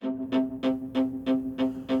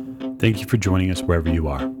Thank you for joining us wherever you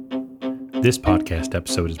are. This podcast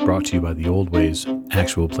episode is brought to you by the Old Ways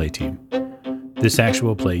Actual Play team. This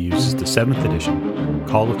actual play uses the 7th edition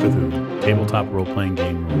Call of Cthulhu tabletop role-playing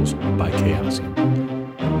game rules by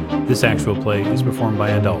Chaosium. This actual play is performed by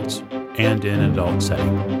adults and in an adult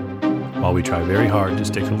setting. While we try very hard to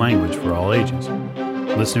stick to language for all ages,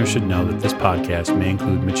 listeners should know that this podcast may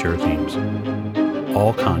include mature themes.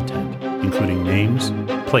 All content, including names,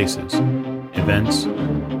 places, events,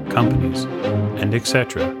 companies, and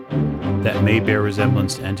etc., that may bear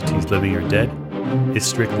resemblance to entities living or dead, is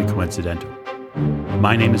strictly coincidental.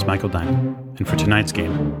 My name is Michael Diamond, and for tonight's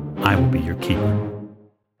game, I will be your keeper.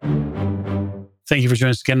 Thank you for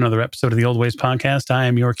joining us again on another episode of the Old Ways podcast. I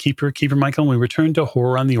am your keeper, Keeper Michael, and we return to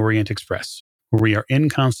Horror on the Orient Express, where we are in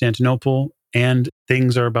Constantinople, and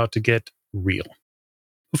things are about to get real.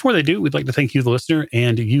 Before they do, we'd like to thank you, the listener,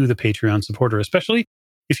 and you, the Patreon supporter, especially.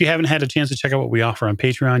 If you haven't had a chance to check out what we offer on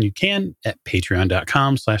Patreon, you can at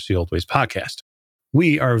patreon.com/theoldwayspodcast.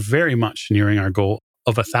 We are very much nearing our goal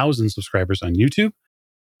of 1,000 subscribers on YouTube.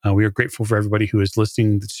 We are grateful for everybody who is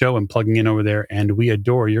listening to the show and plugging in over there, and we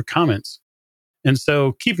adore your comments. And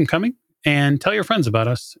so keep them coming and tell your friends about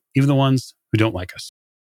us, even the ones who don't like us.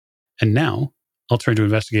 And now I'll turn to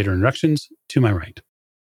investigator introductions to my right.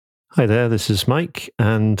 Hi there, this is Mike,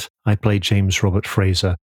 and I play James Robert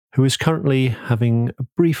Fraser, who is currently having a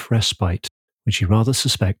brief respite, which he rather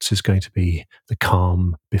suspects is going to be the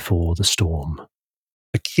calm before the storm.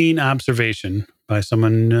 A keen observation by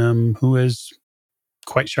someone who is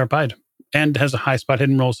quite sharp-eyed and has a high spot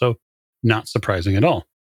hidden roll, so not surprising at all.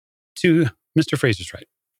 To Mr. Fraser's right.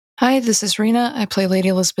 Hi, this is Rena. I play Lady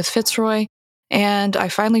Elisabeth Fitzroy, and I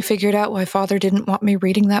finally figured out why Father didn't want me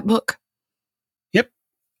reading that book. Yep.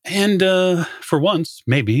 And for once,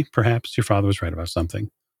 maybe, perhaps, your father was right about something.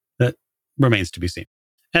 That remains to be seen.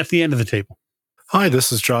 At the end of the table. Hi,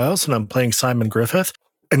 this is Giles, and I'm playing Simon Griffith.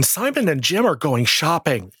 And Simon and Jim are going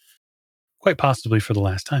shopping. Quite possibly for the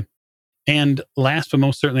last time. And last but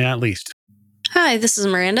most certainly not least. Hi, this is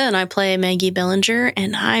Miranda, and I play Maggie Bellinger,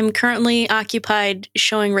 and I'm currently occupied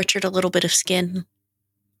showing Richard a little bit of skin.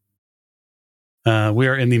 We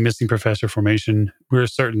are in the missing professor formation. We're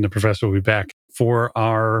certain the professor will be back for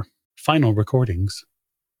our final recordings.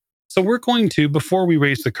 So we're going to, before we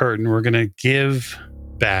raise the curtain, we're going to give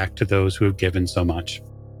back to those who have given so much.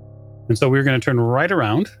 And so we're going to turn right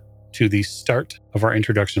around to the start of our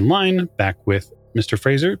introduction line, back with Mr.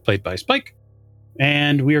 Fraser, played by Spike.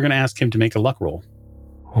 And we are going to ask him to make a luck roll.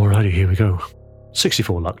 Alrighty, here we go.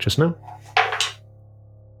 64 luck just now.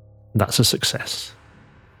 That's a success.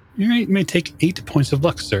 You may take 8 points of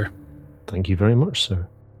luck, sir. Thank you very much, sir.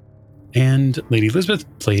 And Lady Elisabeth,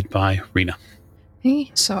 played by Rena.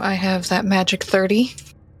 Okay, so I have that magic 30,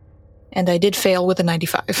 and I did fail with a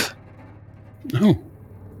 95. Oh.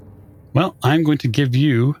 Well, I'm going to give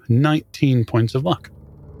you 19 points of luck.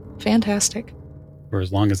 Fantastic. For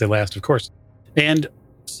as long as they last, of course. And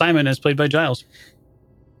Simon is played by Giles.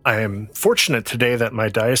 I am fortunate today that my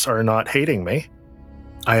dice are not hating me.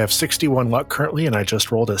 I have 61 luck currently, and I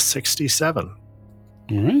just rolled a 67.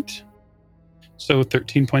 All right. So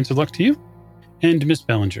 13 points of luck to you. And Miss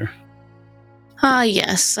Bellinger.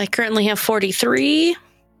 Yes, I currently have 43,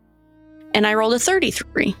 and I rolled a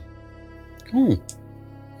 33. Cool.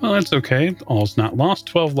 Well, that's okay. All's not lost.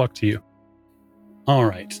 12 luck to you. All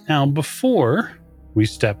right. Now, before we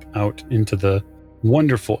step out into the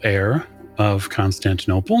wonderful air of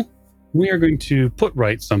Constantinople, we are going to put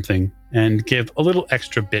right something and give a little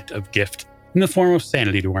extra bit of gift in the form of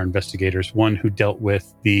sanity to our investigators, one who dealt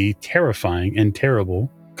with the terrifying and terrible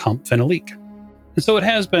Comte Fenelique. And so it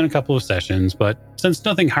has been a couple of sessions, but since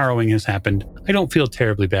nothing harrowing has happened, I don't feel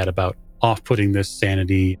terribly bad about off-putting this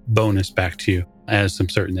sanity bonus back to you, as I'm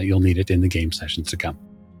certain that you'll need it in the game sessions to come.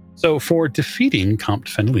 So for defeating Comte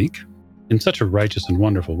Fenelique in such a righteous and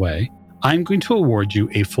wonderful way, I'm going to award you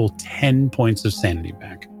a full 10 points of sanity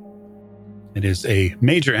back. It is a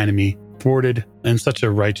major enemy thwarted in such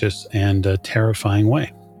a righteous and terrifying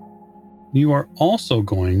way. You are also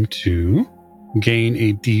going to gain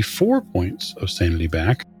a D4 points of sanity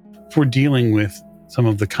back for dealing with some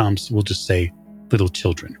of the Comte's, we'll just say, little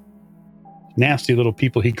children. Nasty little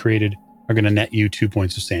people he created are going to net you 2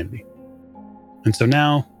 points of sanity. And so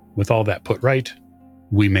now, with all that put right,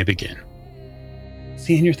 we may begin.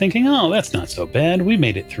 See, and you're thinking, oh, that's not so bad. We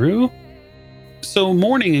made it through. So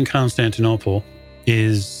morning in Constantinople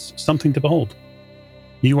is something to behold.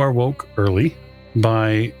 You are woke early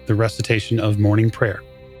by the recitation of morning prayer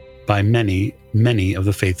by many, many of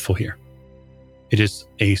the faithful here. It is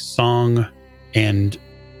a song and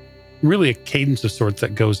really a cadence of sorts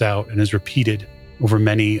that goes out and is repeated over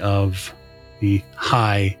many of the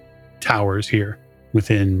high towers here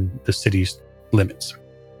within the city's limits.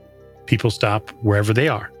 People stop wherever they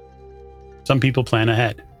are. Some people plan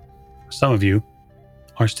ahead. Some of you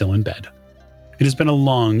are still in bed. It has been a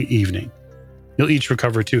long evening. You'll each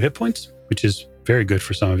recover 2 hit points, which is very good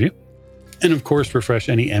for some of you. And of course, refresh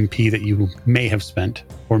any MP that you may have spent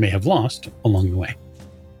or may have lost along the way.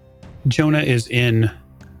 Jonah is in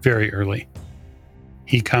very early.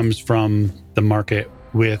 He comes from the market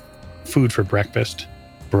with food for breakfast,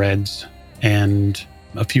 breads, and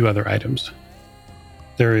a few other items.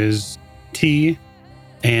 There is tea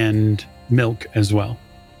and milk as well.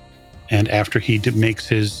 And after he makes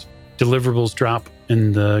his deliverables drop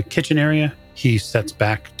in the kitchen area, he sets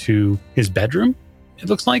back to his bedroom, it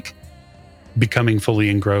looks like, becoming fully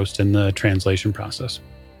engrossed in the translation process.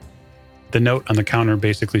 The note on the counter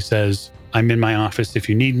basically says, "I'm in my office if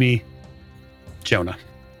you need me, Jonah."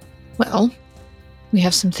 Well, we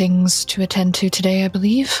have some things to attend to today, I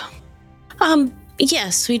believe.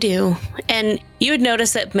 Yes, we do. And you would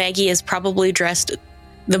notice that Maggie is probably dressed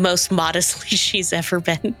the most modestly she's ever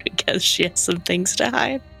been because she has some things to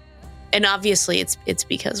hide. And obviously it's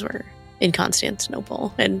because we're in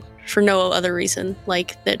Constantinople and for no other reason,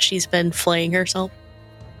 like that she's been flaying herself.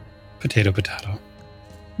 Potato, potato.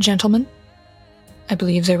 Gentlemen, I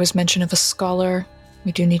believe there was mention of a scholar.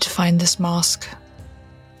 We do need to find this mosque.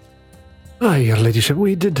 Aye, Your Ladyship,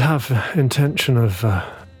 we did have intention of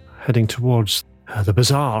heading towards the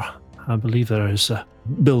bazaar. I believe there is a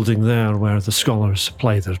building there where the scholars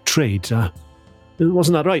ply their trade.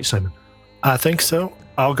 Wasn't that right, Simon? I think so.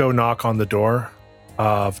 I'll go knock on the door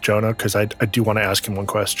of Jonah because I do want to ask him one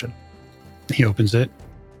question. He opens it.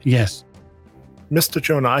 Yes. Mr.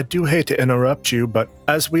 Jonah, I do hate to interrupt you, but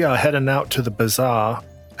as we are heading out to the bazaar,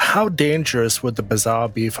 how dangerous would the bazaar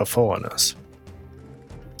be for foreigners?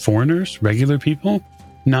 Foreigners? Regular people?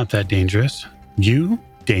 Not that dangerous. You?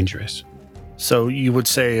 Dangerous. So you would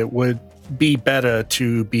say it would be better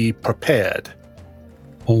to be prepared?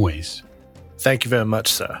 Always. Thank you very much,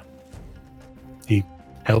 sir. He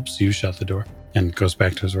helps you shut the door and goes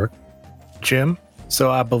back to his work. Jim,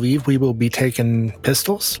 so I believe we will be taking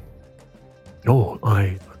pistols? No,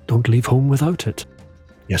 I don't leave home without it.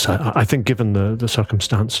 Yes, I think given the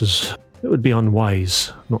circumstances, it would be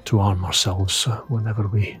unwise not to arm ourselves whenever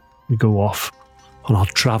we go off on our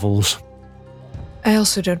travels. I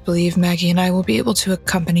also don't believe Maggie and I will be able to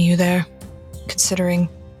accompany you there, considering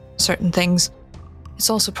certain things.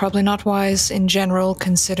 It's also probably not wise in general,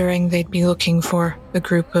 considering they'd be looking for a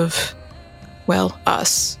group of, well,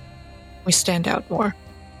 us. We stand out more.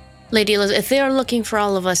 Lady Elizabeth, if they are looking for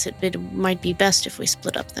all of us, it might be best if we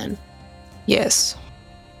split up then. Yes.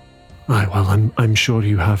 Aye, well, I'm sure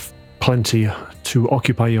you have plenty to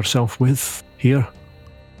occupy yourself with here.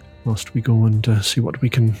 Whilst we go and see what we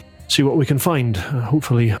can find.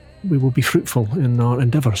 Hopefully, we will be fruitful in our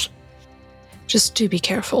endeavours. Just do be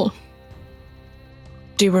careful.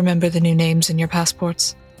 Do remember the new names in your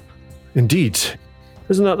passports. Indeed.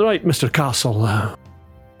 Isn't that right, Mr. Castle?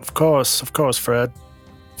 Of course, Fred.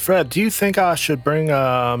 Fred, do you think I should bring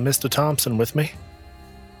Mr. Thompson with me?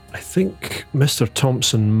 I think Mr.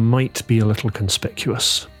 Thompson might be a little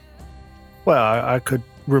conspicuous. Well, I could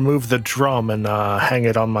remove the drum and hang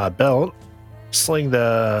it on my belt, sling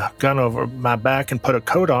the gun over my back and put a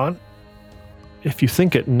coat on. If you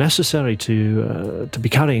think it necessary to be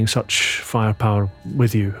carrying such firepower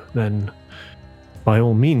with you, then by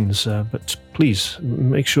all means, but please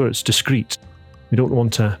make sure it's discreet. We don't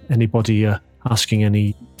want anybody asking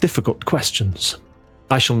any difficult questions.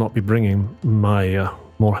 I shall not be bringing my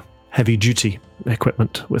more heavy-duty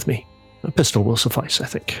equipment with me. A pistol will suffice, I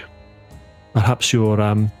think. Perhaps your,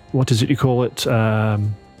 what is it you call it,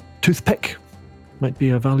 toothpick might be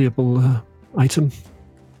a valuable item.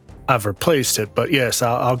 I've replaced it, but yes,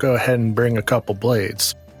 I'll go ahead and bring a couple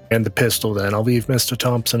blades. And the pistol then. I'll leave Mr.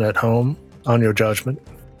 Thompson at home, on your judgment.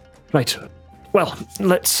 Right. Well,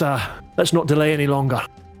 let's not delay any longer.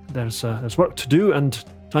 There's work to do, and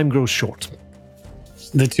time grows short.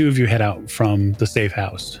 The two of you head out from the safe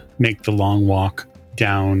house, make the long walk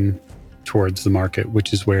down towards the market,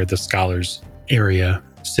 which is where the scholars area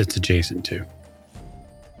sits adjacent to.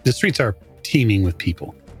 The streets are teeming with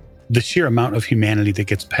people. The sheer amount of humanity that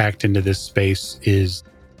gets packed into this space is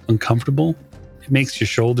uncomfortable. It makes your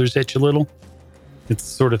shoulders itch a little. It's the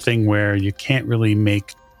sort of thing where you can't really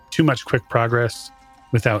make too much quick progress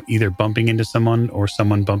without either bumping into someone or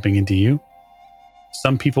someone bumping into you.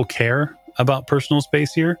 Some people care about personal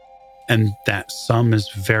space here, and that some is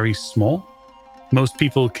very small. Most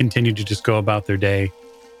people continue to just go about their day.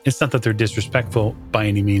 It's not that they're disrespectful by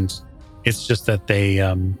any means. It's just that they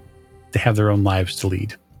have their own lives to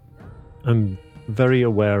lead. I'm very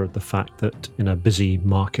aware of the fact that in a busy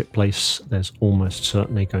marketplace, there's almost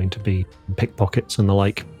certainly going to be pickpockets and the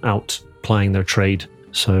like out plying their trade.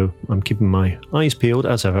 So I'm keeping my eyes peeled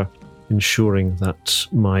as ever, ensuring that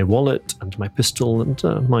my wallet and my pistol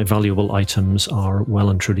and my valuable items are well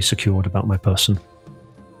and truly secured about my person.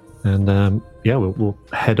 And we'll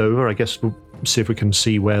head over. I guess we'll see if we can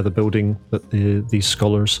see where the building that these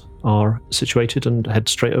scholars are situated and head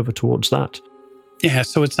straight over towards that. Yeah,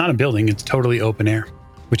 so it's not a building, it's totally open air,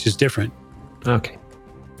 which is different. Okay.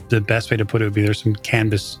 The best way to put it would be there's some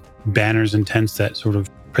canvas banners and tents that sort of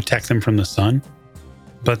protect them from the sun.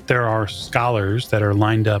 But there are scholars that are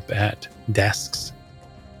lined up at desks,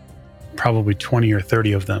 probably 20 or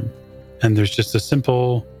 30 of them. And there's just a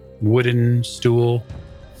simple wooden stool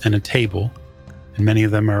and a table. And many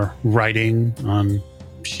of them are writing on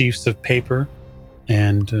sheafs of paper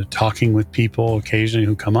and talking with people occasionally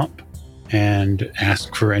who come up and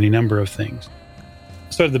ask for any number of things.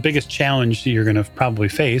 So the biggest challenge that you're going to probably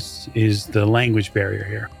face is the language barrier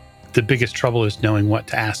here. The biggest trouble is knowing what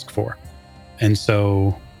to ask for. And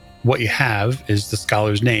so what you have is the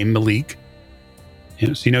scholar's name, Malik.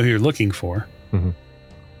 So you know who you're looking for. Mm-hmm.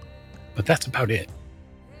 But that's about it.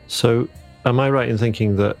 So am I right in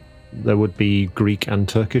thinking that there would be Greek and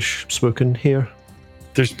Turkish spoken here?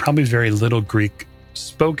 There's probably very little Greek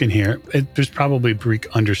spoken here. There's probably Greek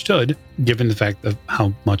understood, given the fact of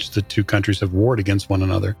how much the two countries have warred against one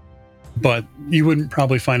another. But you wouldn't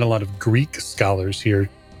probably find a lot of Greek scholars here.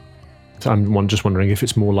 I'm just wondering if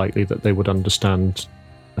it's more likely that they would understand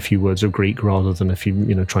a few words of Greek rather than if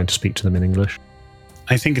you trying to speak to them in English.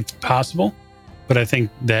 I think it's possible, but I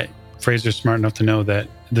think that Fraser's smart enough to know that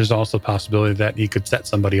there's also a possibility that he could set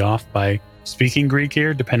somebody off by speaking Greek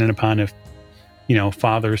here, depending upon if,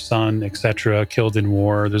 father, son, etc., killed in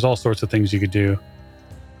war. There's all sorts of things you could do.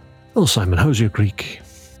 Well, Simon, how's your Greek?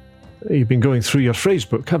 You've been going through your phrase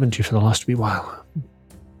book, haven't you, for the last wee while?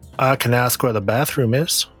 I can ask where the bathroom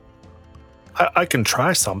is. I can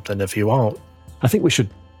try something if you want. I think we should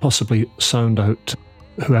possibly sound out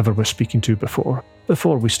whoever we're speaking to before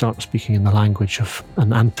we start speaking in the language of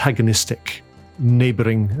an antagonistic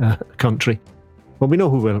neighbouring country. Well, we know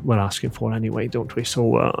who we're asking for anyway, don't we?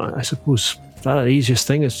 So I suppose the easiest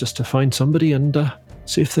thing is just to find somebody and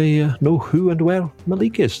see if they know who and where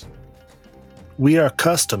Malik is. We are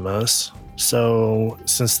customers, so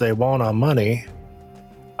since they want our money,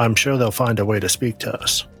 I'm sure they'll find a way to speak to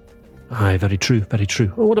us. Aye, very true, very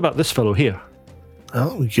true. Well, what about this fellow here?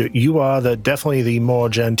 Oh, you are definitely the more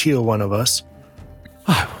genteel one of us.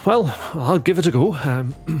 Well, I'll give it a go.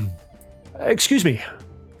 Excuse me,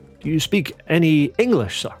 do you speak any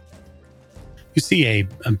English, sir? You see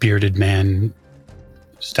a bearded man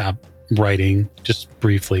stop writing just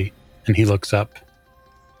briefly, and he looks up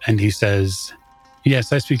and he says,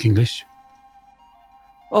 "Yes, I speak English."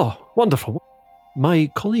 Oh, wonderful.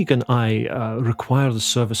 My colleague and I require the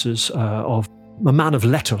services of a man of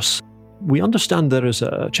letters. We understand there is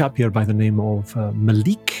a chap here by the name of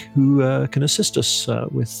Malik who can assist us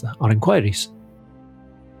with our inquiries.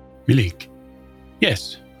 Malik?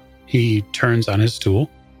 Yes. He turns on his stool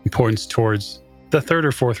and points towards the third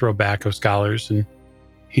or fourth row back of scholars, and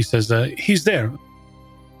he says, he's there.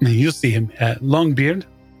 You'll see him. Long beard,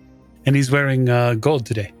 and he's wearing gold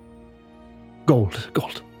today. Gold.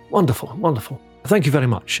 Wonderful, wonderful. Thank you very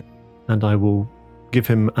much. And I will give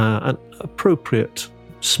him an appropriate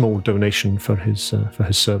small donation for his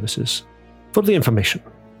services, for the information.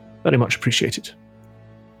 Very much appreciated.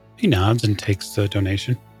 He nods and takes the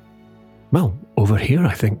donation. Well, over here,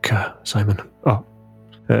 I think, Simon.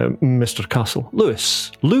 Mr. Castle.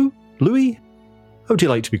 Louis? How would you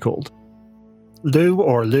like to be called? Lou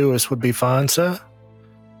or Lewis would be fine, sir.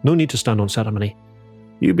 No need to stand on ceremony.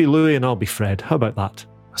 You be Louis and I'll be Fred. How about that?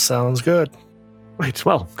 Sounds good. Right,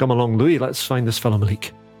 well, come along, Louis. Let's find this fellow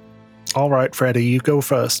Malik. All right, Freddie, you go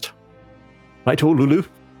first. Right-o, Lulu.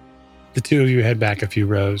 The two of you head back a few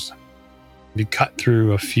rows. You cut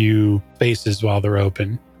through a few spaces while they're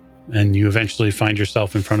open, and you eventually find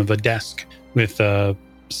yourself in front of a desk with a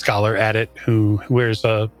scholar at it who wears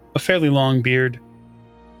a fairly long beard.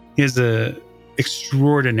 He has a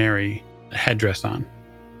extraordinary headdress on.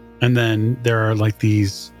 And then there are like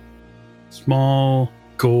these small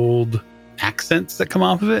gold accents that come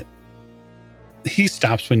off of it. He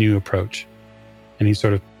stops when you approach, and he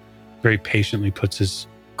sort of very patiently puts his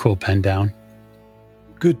quill pen down.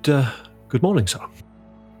 Good morning, sir.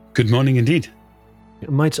 Good morning indeed.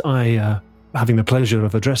 Might I, having the pleasure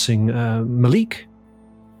of addressing Malik?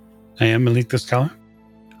 I am Malik the Scholar.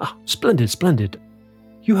 Ah, splendid.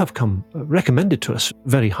 You have come recommended to us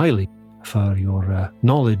very highly for your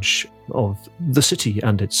knowledge of the city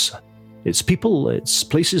and its its people, its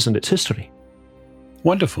places, and its history.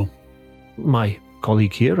 Wonderful. My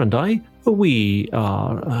colleague here and I, we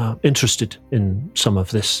are interested in some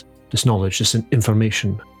of this knowledge, this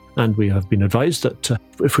information, and we have been advised that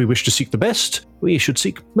if we wish to seek the best, we should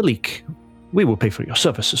seek Malik. We will pay for your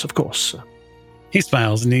services, of course. He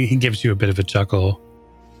smiles and he gives you a bit of a chuckle.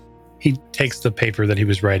 He takes the paper that he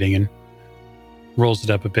was writing and rolls it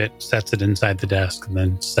up a bit, sets it inside the desk, and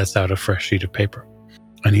then sets out a fresh sheet of paper.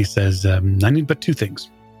 And he says, I need but two things.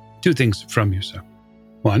 Two things from you, sir.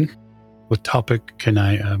 One, what topic can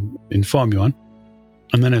I inform you on?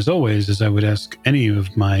 And then, as always, as I would ask any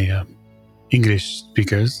of my English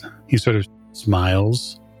speakers, he sort of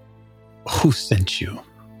smiles. Who sent you?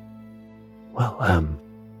 Well,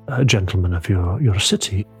 a gentleman of your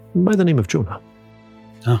city by the name of Jonah.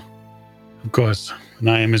 Oh, of course. And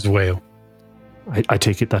I am his whale. I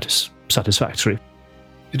take it that is satisfactory.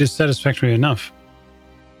 It is satisfactory enough.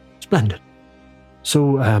 Splendid.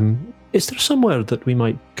 So, is there somewhere that we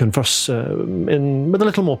might converse with a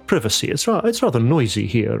little more privacy? It's rather noisy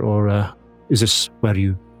here, or is this where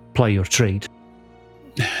you ply your trade?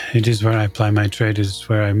 It is where I ply my trade. It is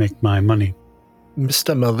where I make my money.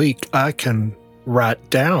 Mr. Malik, I can write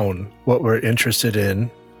down what we're interested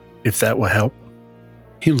in, if that will help.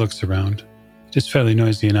 He looks around. It is fairly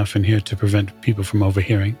noisy enough in here to prevent people from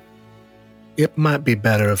overhearing. It might be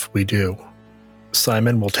better if we do.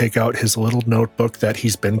 Simon will take out his little notebook that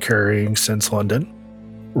he's been carrying since London,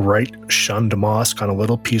 write Shunned Mosque on a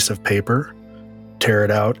little piece of paper, tear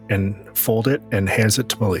it out and fold it, and hands it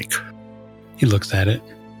to Malik. He looks at it.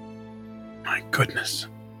 My goodness.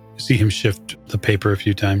 You see him shift the paper a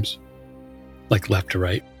few times, like left to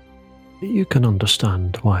right. You can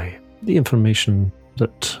understand why the information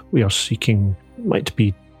that we are seeking might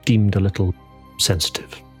be deemed a little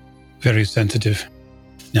sensitive. Very sensitive.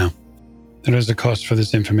 Now, there is a cost for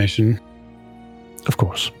this information. Of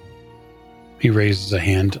course. He raises a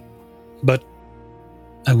hand. But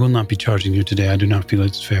I will not be charging you today. I do not feel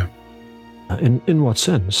it's fair. In what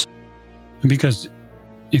sense? Because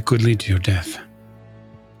it could lead to your death.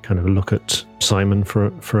 Kind of look at Simon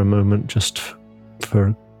for a moment, just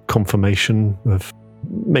for confirmation of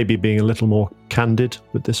maybe being a little more candid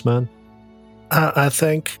with this man. I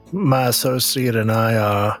think my associate and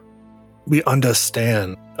I we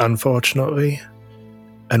understand, unfortunately,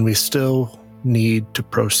 and we still need to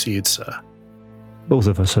proceed, sir. Both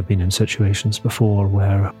of us have been in situations before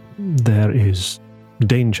where there is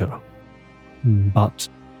danger, but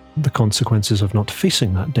the consequences of not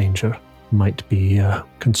facing that danger might be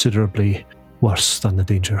considerably worse than the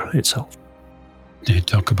danger itself. They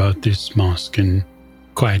talk about this mosque in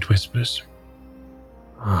quiet whispers.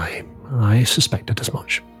 I suspected as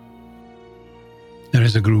much. There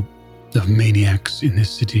is a group of maniacs in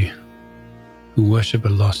this city who worship a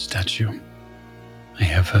lost statue. I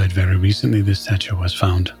have heard very recently this statue was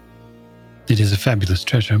found. It is a fabulous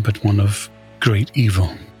treasure, but one of great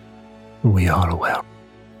evil. We are aware.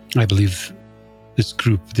 I believe this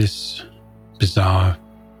group, this bizarre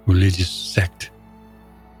religious sect,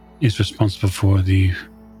 is responsible for the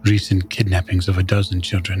recent kidnappings of 12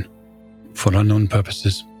 children for unknown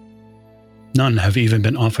purposes. None have even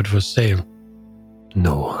been offered for sale.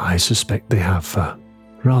 No, I suspect they have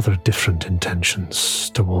rather different intentions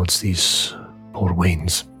towards these poor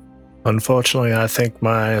Waynes. Unfortunately, I think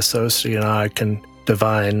my associate and I can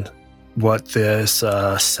divine what this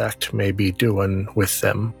sect may be doing with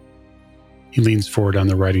them. He leans forward on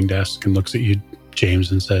the writing desk and looks at you,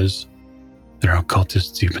 James, and says, there are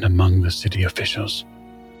cultists even among the city officials.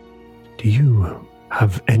 Do you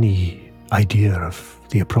have any idea of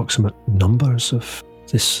the approximate numbers of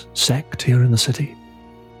this sect here in the city?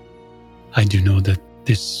 I do know that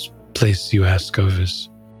this place you ask of is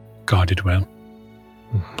guarded well.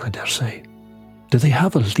 I dare say. Do they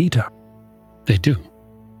have a leader? They do.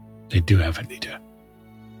 They do have a leader.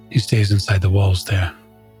 He stays inside the walls there.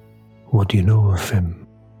 What do you know of him?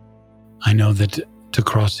 I know that to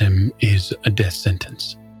cross him is a death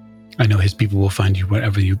sentence. I know his people will find you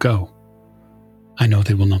wherever you go. I know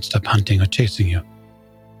they will not stop hunting or chasing you.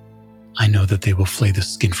 I know that they will flay the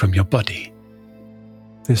skin from your body.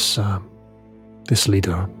 This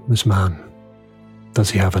leader, this man, does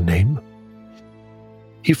he have a name?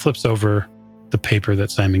 He flips over the paper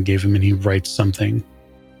that Simon gave him and he writes something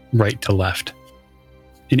right to left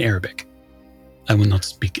in Arabic. I will not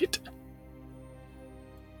speak it.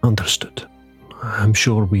 Understood. I'm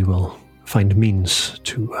sure we will find means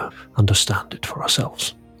to understand it for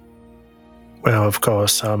ourselves. Well, of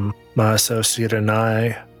course, my associate and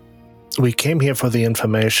I, we came here for the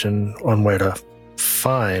information on where to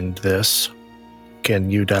find this.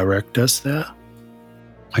 Can you direct us there?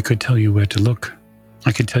 I could tell you where to look.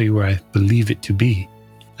 I could tell you where I believe it to be.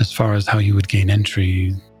 As far as how you would gain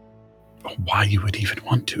entry, or why you would even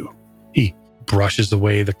want to. He brushes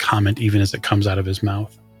away the comment even as it comes out of his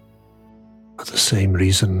mouth. For the same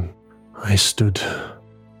reason I stood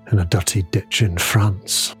in a dirty ditch in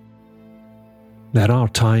France. There are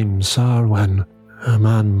times, sir, when a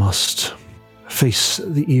man must face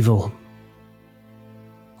the evil,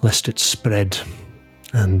 lest it spread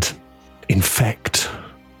and infect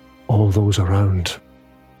all those around.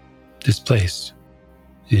 This place,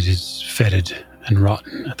 it is fetid and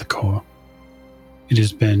rotten at the core. It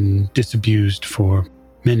has been disabused for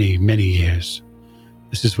many, many years.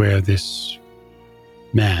 This is where this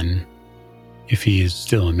man, if he is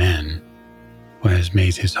still a man, has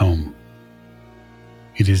made his home.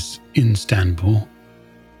 It is instantable,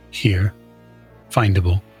 here,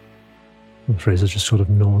 findable. And Fraser just sort of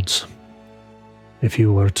nods. If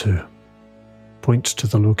you were to point to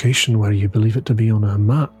the location where you believe it to be on a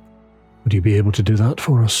map, would you be able to do that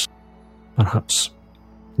for us? Perhaps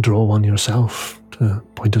draw one yourself to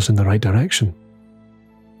point us in the right direction?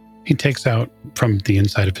 He takes out from the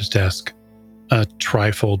inside of his desk a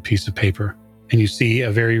trifold piece of paper, and you see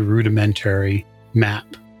a very rudimentary map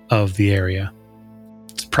of the area.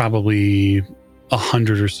 It's probably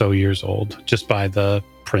 100 or so years old, just by the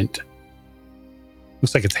print.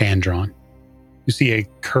 Looks like it's hand-drawn. You see a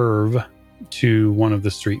curve to one of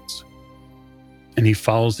the streets, and he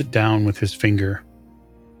follows it down with his finger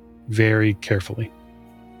very carefully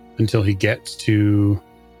until he gets to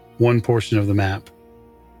one portion of the map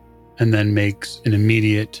and then makes an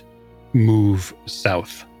immediate move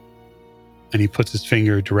south. And he puts his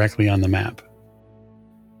finger directly on the map.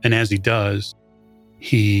 And as he does,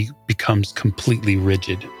 he becomes completely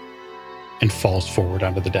rigid and falls forward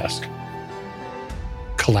onto the desk,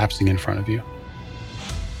 collapsing in front of you.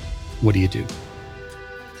 What do you do?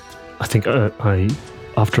 I think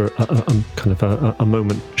after a kind of a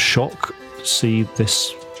moment shock to see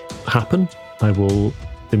this happen, I will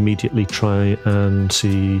immediately try and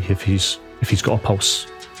see if he's got a pulse.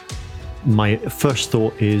 My first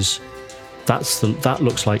thought is that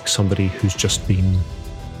looks like somebody who's just been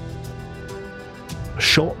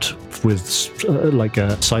shot with like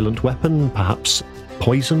a silent weapon, perhaps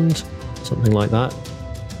poisoned, something like that,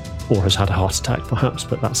 or has had a heart attack perhaps,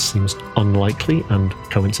 but that seems unlikely and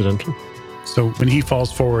coincidental. So when he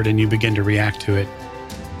falls forward and you begin to react to it,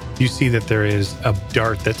 you see that there is a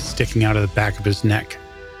dart that's sticking out of the back of his neck.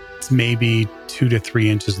 It's maybe 2 to 3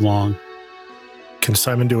 inches long. Can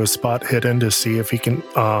Simon do a spot hidden to see if he can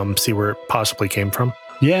see where it possibly came from?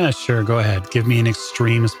 Yeah, sure. Go ahead. Give me an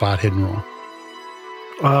extreme spot hidden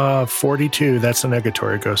roll. 42. That's a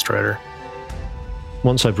negatory, Ghost Rider.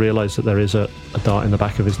 Once I've realised that there is a dart in the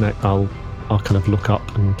back of his neck, I'll kind of look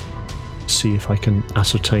up and see if I can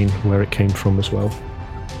ascertain where it came from as well,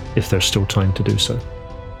 if there's still time to do so.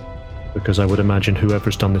 Because I would imagine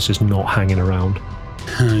whoever's done this is not hanging around.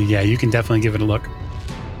 Yeah, you can definitely give it a look.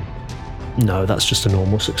 No, that's just a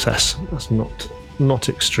normal success. That's not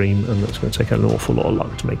extreme, and that's going to take an awful lot of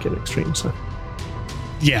luck to make it extreme. So,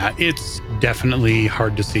 yeah, it's definitely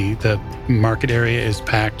hard to see. The market area is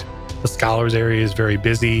packed. The scholars area is very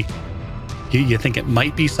busy. You think it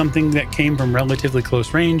might be something that came from relatively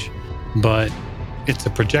close range, but it's a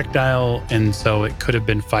projectile, and so it could have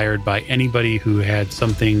been fired by anybody who had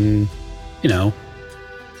something,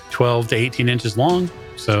 12 to 18 inches long.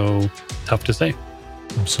 So tough to say.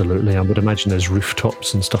 Absolutely. I would imagine there's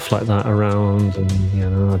rooftops and stuff like that around,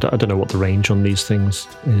 and I don't know what the range on these things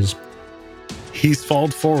is. He's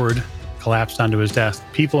fallen forward, collapsed onto his desk.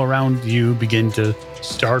 People around you begin to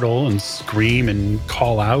startle and scream and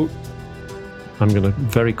call out. I'm going to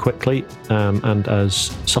very quickly and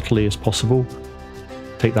as subtly as possible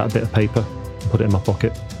take that bit of paper and put it in my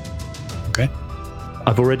pocket. Okay.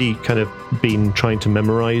 I've already kind of been trying to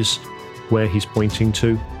memorize where he's pointing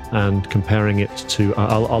to and comparing it to...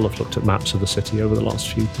 I'll have looked at maps of the city over the last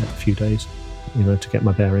few days, to get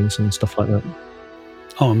my bearings and stuff like that.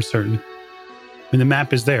 Oh, I'm certain. When the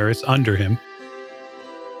map is there, it's under him.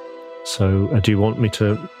 So do you want me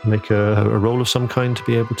to make a roll of some kind to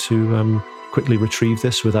be able to quickly retrieve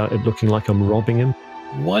this without it looking like I'm robbing him?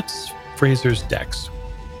 What's Fraser's dex?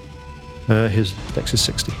 His dex is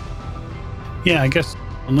 60. Yeah, I guess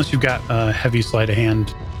unless you've got a heavy sleight of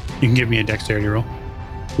hand, you can give me a dexterity roll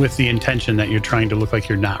with the intention that you're trying to look like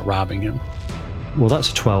you're not robbing him. Well,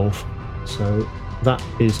 that's a 12. So that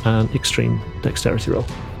is an extreme dexterity roll.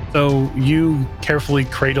 So you carefully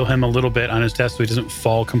cradle him a little bit on his desk so he doesn't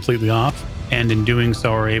fall completely off. And in doing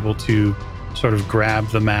so are able to sort of grab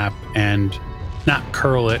the map and not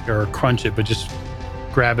curl it or crunch it, but just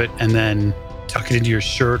grab it and then tuck it into your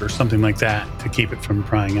shirt or something like that to keep it from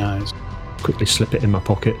prying eyes. Quickly slip it in my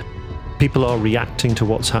pocket. People are reacting to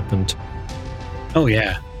what's happened. Oh,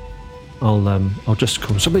 yeah. I'll just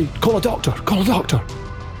call somebody. Call a doctor. Call a doctor.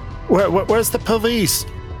 Where's the police?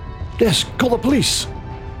 Yes, call the police.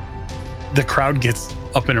 The crowd gets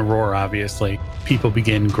up in a roar, obviously. People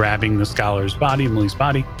begin grabbing the scholar's body, Millie's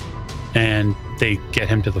body, and they get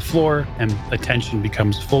him to the floor, and attention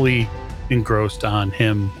becomes fully engrossed on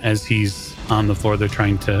him as he's on the floor. They're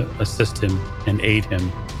trying to assist him and aid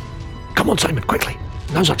him. Come on, Simon, quickly.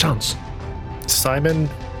 Now's our chance. Simon,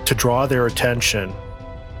 to draw their attention,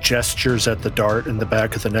 gestures at the dart in the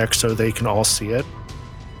back of the neck so they can all see it.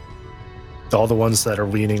 All the ones that are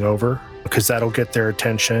leaning over, because that'll get their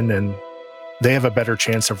attention and they have a better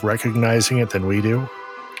chance of recognizing it than we do.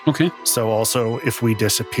 Okay. So also, if we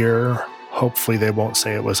disappear, hopefully they won't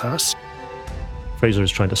say it was us. Fraser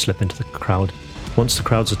is trying to slip into the crowd. Once the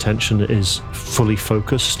crowd's attention is fully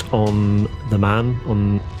focused on the man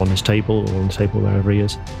on his table or on the table wherever he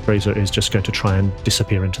is, Fraser is just going to try and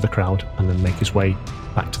disappear into the crowd and then make his way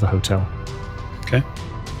back to the hotel. Okay.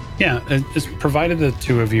 Yeah, it's provided the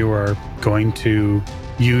two of you are going to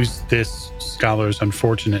use this scholar's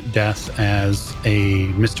unfortunate death as a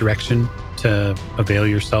misdirection to avail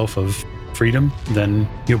yourself of freedom, then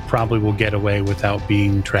you probably will get away without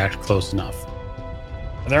being tracked close enough.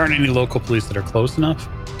 There aren't any local police that are close enough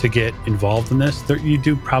to get involved in this. You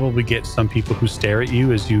do probably get some people who stare at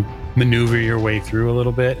you as you maneuver your way through a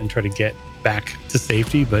little bit and try to get back to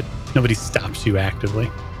safety, but nobody stops you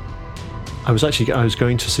actively. I was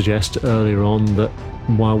going to suggest earlier on that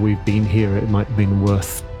while we've been here, it might have been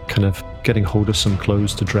worth kind of getting hold of some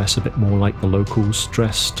clothes to dress a bit more like the locals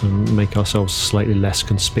dressed and make ourselves slightly less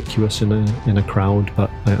conspicuous in a crowd. But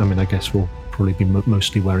I guess we'll probably be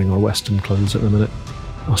mostly wearing our Western clothes at the minute.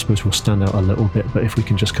 I suppose we'll stand out a little bit, but if we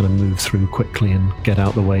can just kind of move through quickly and get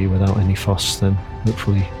out the way without any fuss, then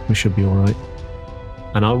hopefully we should be all right.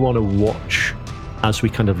 And I want to watch as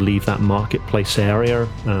we kind of leave that marketplace area,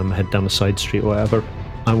 head down a side street or whatever.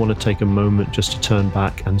 I want to take a moment just to turn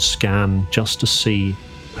back and scan just to see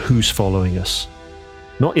who's following us.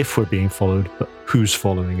 Not if we're being followed, but who's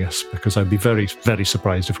following us, because I'd be very, very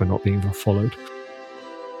surprised if we're not being followed.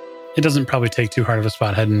 It doesn't probably take too hard of a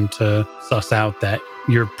spot hidden to suss out that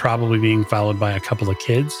you're probably being followed by a couple of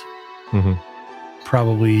kids. Mm-hmm.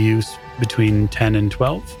 Probably youth between 10 and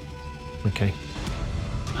 12. Okay.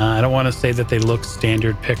 I don't want to say that they look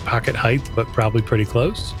standard pickpocket height, but probably pretty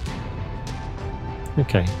close.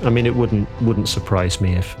 Okay. I mean, it wouldn't surprise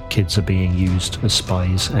me if kids are being used as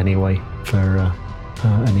spies anyway for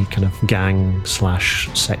any kind of gang /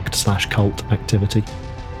 sect / cult activity.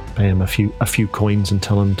 Pay him a few coins and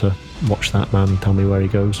tell him to watch that man and tell me where he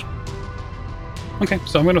goes. Okay,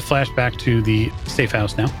 so I'm going to flash back to the safe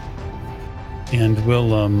house now. And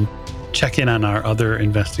we'll check in on our other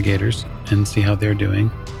investigators and see how they're doing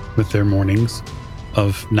with their mornings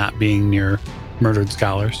of not being near murdered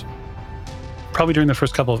scholars. Probably during the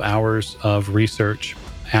first couple of hours of research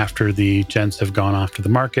after the gents have gone off to the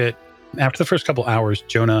market. After the first couple of hours,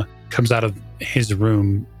 Jonah comes out of his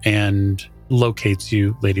room and locates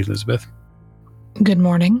you, Lady Elisabeth. Good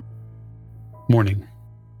morning. Morning.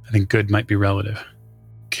 I think good might be relative.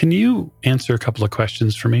 Can you answer a couple of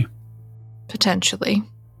questions for me? Potentially.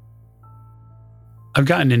 I've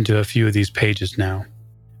gotten into a few of these pages now,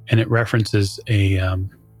 and it references an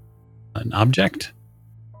object,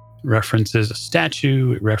 it references a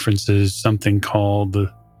statue, it references something called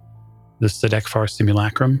the Sedekfar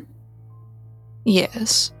simulacrum.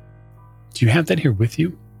 Yes. Do you have that here with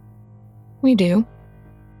you? We do.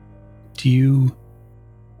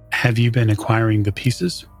 Have you been acquiring the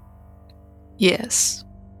pieces? Yes.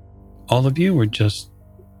 All of you, or just...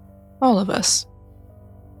 All of us.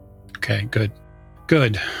 Okay, good.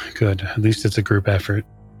 Good. At least it's a group effort.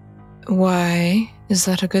 Why? Is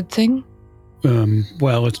that a good thing?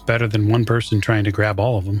 Well, it's better than one person trying to grab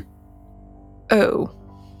all of them. Oh.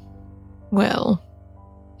 Well,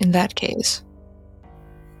 in that case.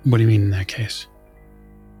 What do you mean in that case?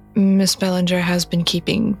 Miss Bellinger has been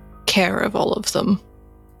keeping care of all of them.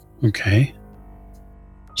 Okay.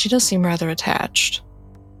 She does seem rather attached.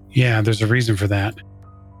 Yeah, there's a reason for that.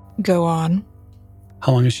 Go on.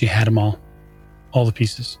 How long has she had them all? All the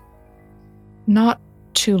pieces? Not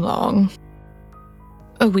too long.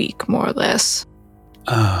 A week, more or less.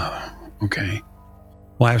 Oh, okay.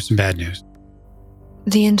 Well, I have some bad news.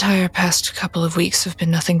 The entire past couple of weeks have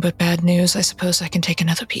been nothing but bad news. I suppose I can take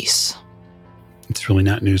another piece. It's really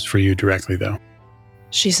not news for you directly, though.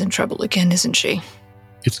 She's in trouble again, isn't she?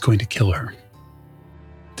 It's going to kill her.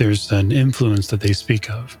 There's an influence that they speak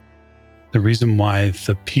of. The reason why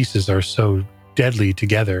the pieces are so deadly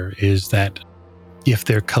together is that if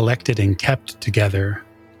they're collected and kept together,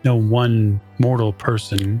 no one mortal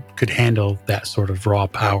person could handle that sort of raw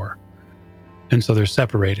power. And so they're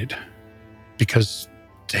separated, because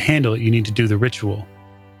to handle it, you need to do the ritual,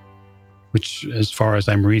 which, as far as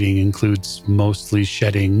I'm reading, includes mostly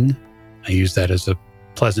shedding, I use that as a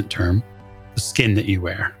pleasant term, the skin that you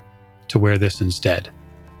wear, to wear this instead.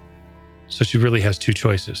 So she really has two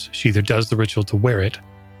choices. She either does the ritual to wear it,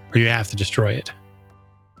 or you have to destroy it.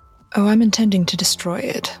 Oh, I'm intending to destroy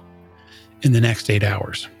it. In the next 8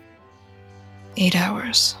 hours. 8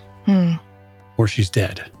 hours. Or she's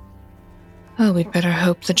dead. Well, we'd better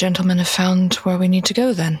hope the gentlemen have found where we need to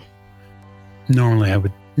go then. Normally, I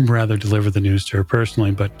would rather deliver the news to her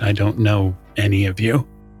personally, but I don't know any of you.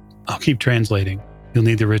 I'll keep translating. You'll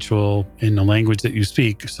need the ritual in the language that you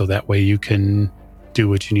speak, so that way you can do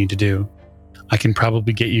what you need to do. I can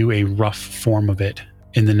probably get you a rough form of it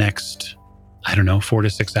in the next, 4 to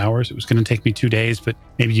 6 hours. It was going to take me 2 days, but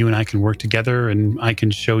maybe you and I can work together and I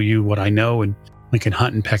can show you what I know and we can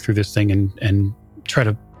hunt and peck through this thing and try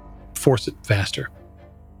to force it faster.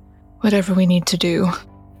 Whatever we need to do,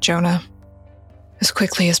 Jonah, as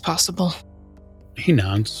quickly as possible. He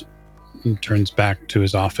nods and turns back to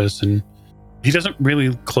his office, and he doesn't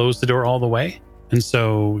really close the door all the way. And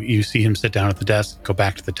so you see him sit down at the desk, go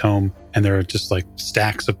back to the tome, and there are just like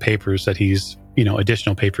stacks of papers that he's,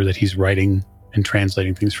 additional paper that he's writing and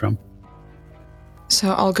translating things from. So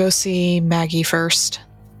I'll go see Maggie first,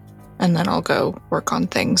 and then I'll go work on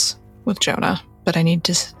things with Jonah. But I need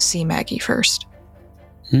to see Maggie first.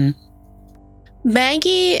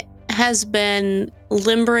 Maggie has been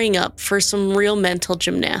limbering up for some real mental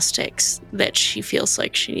gymnastics that she feels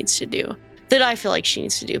like she needs to do, that I feel like she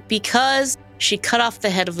needs to do, because she cut off the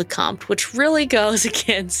head of the Comte, which really goes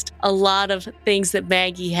against a lot of things that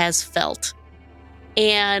Maggie has felt.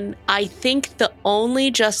 And I think the only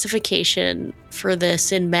justification for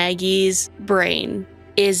this in Maggie's brain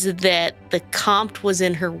is that the Comte was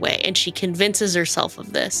in her way, and she convinces herself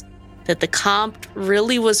of this, that the Comte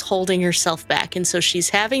really was holding herself back. And so she's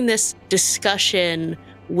having this discussion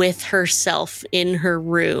with herself in her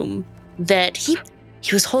room that he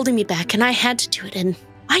was holding me back and I had to do it. And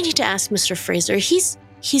I need to ask Mr. Fraser, he's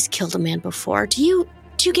killed a man before. Do you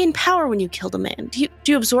gain power when you killed a man? Do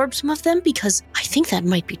you absorb some of them? Because I think that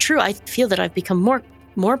might be true. I feel that I've become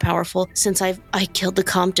more powerful since I killed the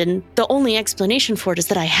Comte, and the only explanation for it is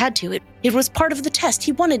that I had to. It was part of the test.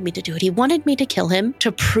 He wanted me to do it. He wanted me to kill him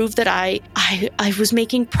to prove that I was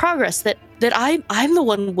making progress, that I'm the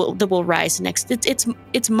one that will rise next.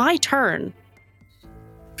 It's my turn.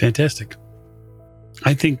 Fantastic.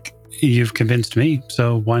 I think you've convinced me,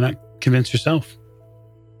 so why not convince yourself?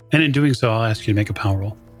 And in doing so, I'll ask you to make a power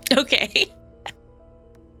roll. Okay.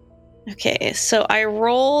 Okay, so I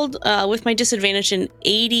rolled with my disadvantage an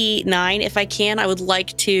 89. If I can, I would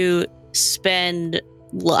like to spend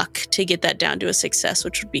luck to get that down to a success,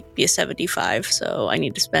 which would be a 75. So I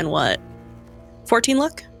need to spend what? 14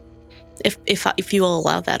 luck? If you will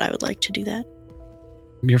allow that, I would like to do that.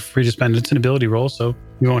 You're free to spend. It's an ability roll, so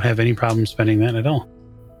you won't have any problem spending that at all.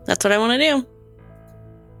 That's what I want to do.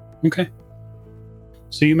 Okay.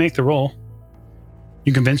 So you make the roll.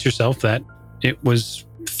 You convince yourself that it was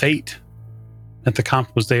fate, that the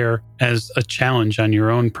Comte was there as a challenge on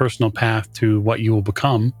your own personal path to what you will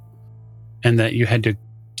become, and that you had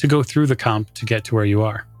to go through the Comte to get to where you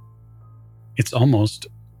are. It's almost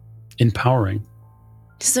empowering.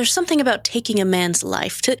 Is there something about taking a man's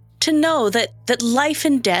life to know that life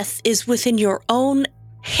and death is within your own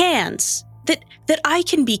hands? That I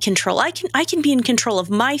can be control. I can be in control of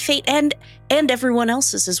my fate and everyone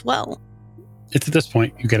else's as well. It's at this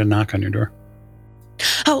point you get a knock on your door.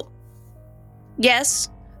 Oh, yes.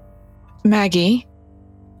 Maggie.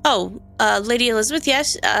 Oh, Lady Elisabeth,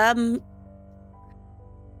 yes.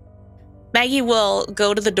 Maggie will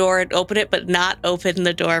go to the door and open it, but not open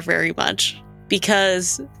the door very much,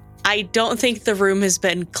 because I don't think the room has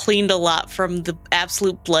been cleaned a lot from the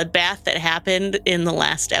absolute bloodbath that happened in the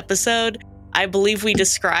last episode. I believe we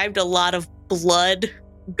described a lot of blood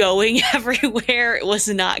going everywhere. It was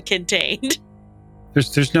not contained.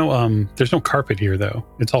 There's no carpet here though.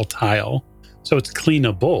 It's all tile, so it's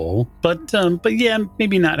cleanable. But yeah,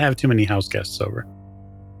 maybe not have too many house guests over.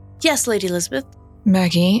 Yes, Lady Elisabeth.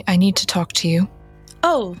 Maggie, I need to talk to you.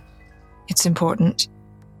 Oh, it's important.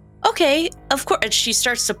 Okay, of course. And she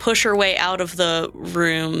starts to push her way out of the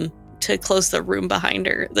room to close the room behind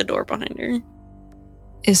her, the door behind her.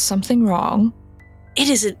 Is something wrong? It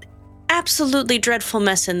is an absolutely dreadful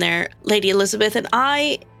mess in there, Lady Elisabeth, and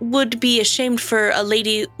I would be ashamed for a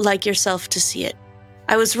lady like yourself to see it.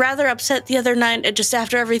 I was rather upset the other night, just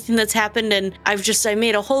after everything that's happened, and I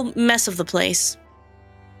made a whole mess of the place.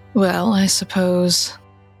 Well, I suppose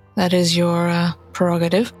that is your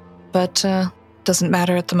prerogative, but doesn't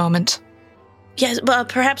matter at the moment. Yes, well,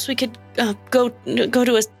 perhaps we could go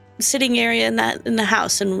to a sitting area in the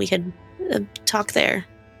house, and we could talk there.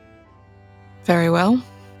 Very well.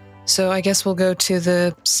 So I guess we'll go to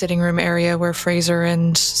the sitting room area where Fraser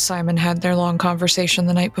and Simon had their long conversation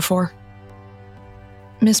the night before.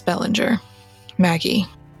 Miss Bellinger, Maggie.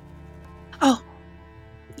 Oh,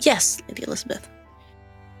 yes, Lady Elisabeth.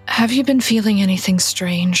 Have you been feeling anything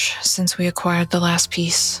strange since we acquired the last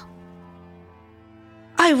piece?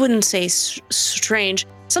 I wouldn't say strange.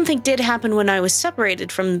 Something did happen when I was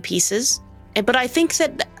separated from the pieces, but I think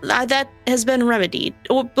that has been remedied.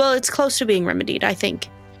 Well, it's close to being remedied, I think.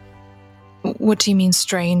 What do you mean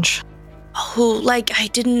strange? Oh, like I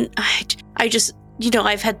just,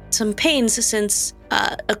 I've had some pains since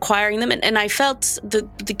acquiring them, and I felt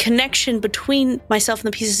the connection between myself and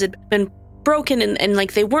the pieces had been broken, and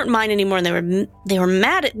like they weren't mine anymore, and they were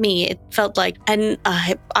mad at me. It felt like, and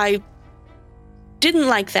I didn't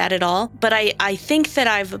like that at all, but I think that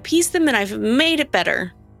I've appeased them and I've made it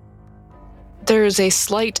better. There's a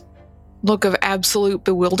slight look of absolute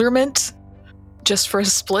bewilderment, just for a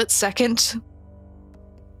split second.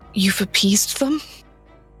 You've appeased them?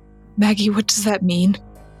 Maggie, what does that mean?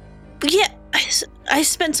 Yeah, I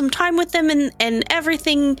spent some time with them, and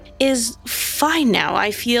everything is fine now.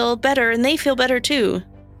 I feel better, and they feel better too.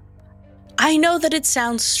 I know that it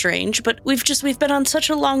sounds strange, but we've been on such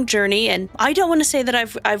a long journey, and I don't want to say that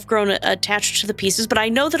I've grown attached to the pieces, but I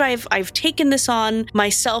know that I've taken this on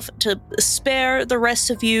myself to spare the rest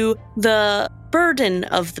of you the burden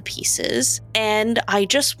of the pieces, and I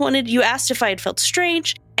just wanted, you asked if I had felt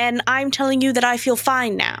strange, and I'm telling you that I feel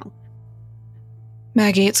fine now.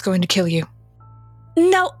 Maggie, it's going to kill you.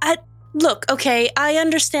 No, look, okay, I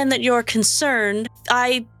understand that you're concerned.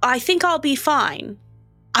 I think I'll be fine.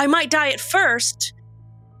 I might die at first.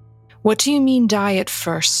 What do you mean die at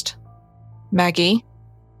first? Maggie?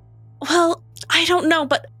 Well, I don't know,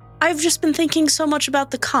 but I've just been thinking so much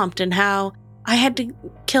about the Comte and how I had to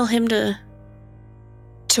kill him to...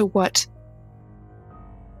 To what?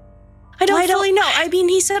 I don't really know. I mean,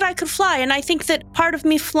 he said I could fly, and I think that part of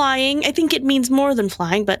me flying, I think it means more than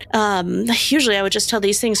flying, but usually I would just tell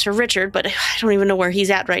these things to Richard, but I don't even know where he's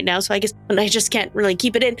at right now, so I guess I just can't really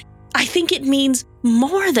keep it in. I think it means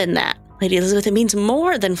more than that, Lady Elisabeth. It means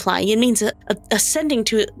more than flying. It means ascending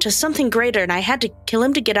to something greater, and I had to kill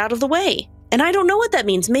him to get out of the way. And I don't know what that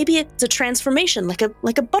means. Maybe it's a transformation, like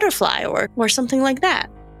a butterfly or something like that.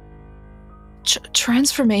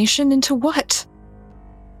 Transformation into what?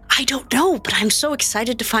 I don't know, but I'm so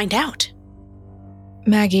excited to find out.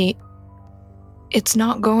 Maggie, it's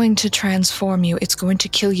not going to transform you. It's going to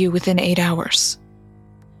kill you within 8 hours.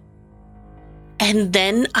 And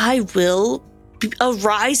then I will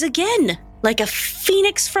arise again, like a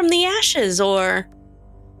phoenix from the ashes, or...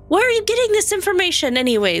 Where are you getting this information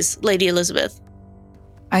anyways, Lady Elisabeth?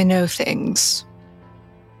 I know things.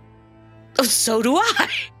 Oh, so do I.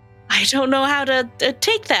 I don't know how to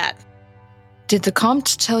take that. Did the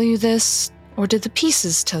Comte tell you this, or did the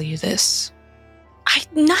pieces tell you this?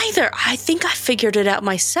 Neither. I think I figured it out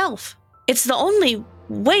myself. It's the only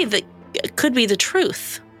way that could be the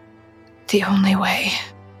truth. The only way.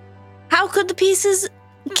 How could the pieces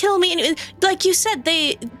kill me? Like you said,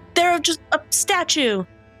 they're just a statue.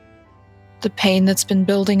 The pain that's been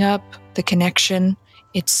building up, the connection,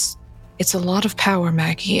 it's a lot of power,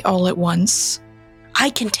 Maggie, all at once. I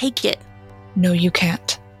can take it. No, you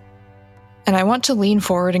can't. And I want to lean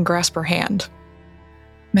forward and grasp her hand.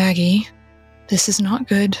 Maggie, this is not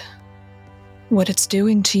good. What it's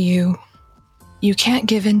doing to you, you can't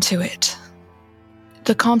give in to it.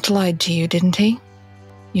 The Comte lied to you, didn't he?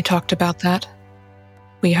 You talked about that.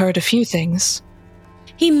 We heard a few things.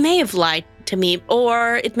 He may have lied to me,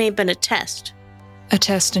 or it may have been a test. A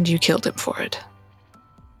test, and you killed him for it.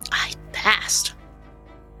 I passed.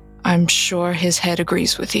 I'm sure his head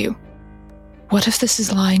agrees with you. What if this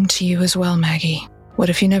is lying to you as well, Maggie? What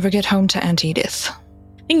if you never get home to Aunt Edith?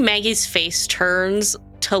 I think Maggie's face turns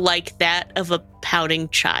to like that of a pouting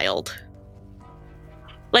child.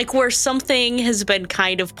 Like where something has been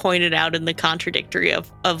kind of pointed out in the contradictory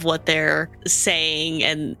of what they're saying,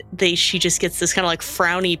 and she just gets this kind of like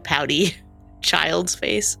frowny, pouty child's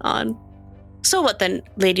face on. So what then,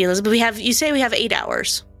 Lady Elisabeth? You say we have 8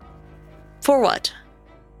 hours. For what?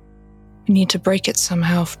 We need to break it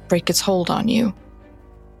somehow, break its hold on you.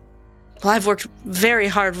 Well, I've worked very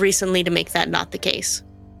hard recently to make that not the case.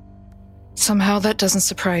 Somehow that doesn't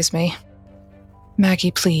surprise me.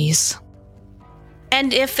 Maggie, please.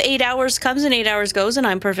 And if 8 hours comes and 8 hours goes and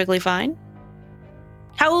I'm perfectly fine,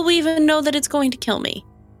 how will we even know that it's going to kill me?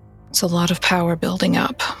 It's a lot of power building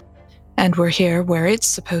up. And we're here where it's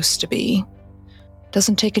supposed to be.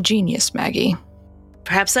 Doesn't take a genius, Maggie.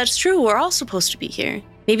 Perhaps that's true. We're all supposed to be here.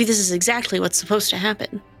 Maybe this is exactly what's supposed to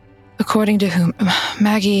happen. According to whom?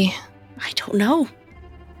 Maggie, I don't know.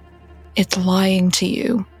 it's lying to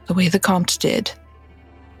you the way the Comte did.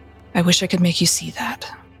 I wish I could make you see that.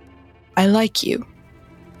 I like you.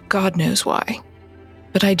 God knows why.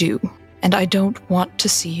 But I do, and I don't want to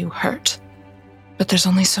see you hurt. But there's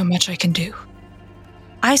only so much I can do.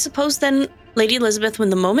 I suppose then, Lady Elisabeth, when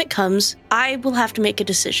the moment comes, I will have to make a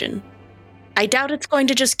decision. I doubt it's going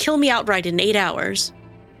to just kill me outright in 8 hours.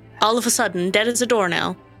 All of a sudden, dead as a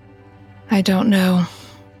doornail. I don't know.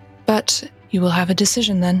 But you will have a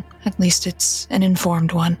decision then. At least it's an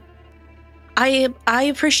informed one. I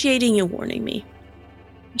appreciating you warning me.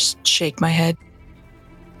 Just shake my head.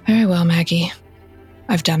 Very well, Maggie.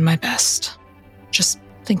 I've done my best. Just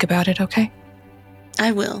think about it, okay?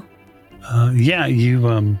 I will.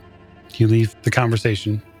 You leave the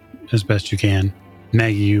conversation as best you can.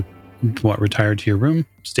 Maggie, you retire to your room?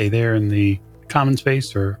 Stay there in the common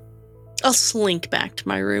space, or? I'll slink back to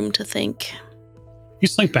my room to think. You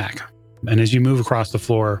slink back, and as you move across the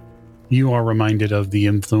floor, you are reminded of the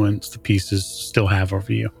influence the pieces still have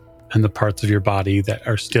over you, and the parts of your body that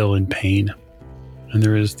are still in pain. And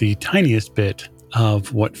there is the tiniest bit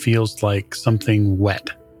of what feels like something wet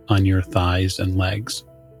on your thighs and legs.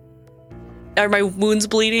 Are my wounds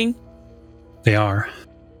bleeding? They are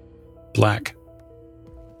black.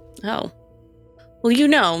 Oh. Well, you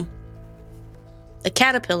know, a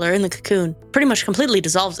caterpillar in the cocoon pretty much completely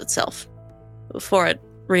dissolves itself before it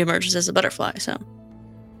reemerges as a butterfly, so.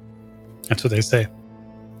 That's what they say.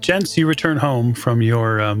 Gents, you return home from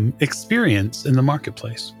your experience in the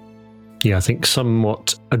marketplace. Yeah, I think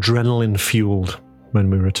somewhat adrenaline-fueled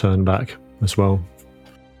when we return back as well.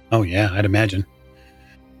 Oh yeah, I'd imagine.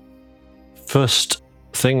 First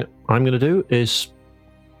thing I'm going to do is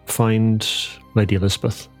find Lady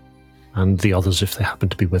Elisabeth and the others if they happen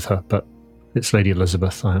to be with her, but it's Lady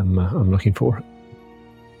Elisabeth I'm looking for.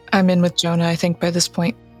 I'm in with Jonah, I think, by this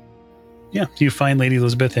point. Yeah, you find Lady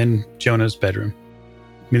Elisabeth in Jonah's bedroom.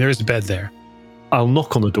 I mean, there is a bed there. I'll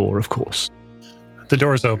knock on the door, of course. The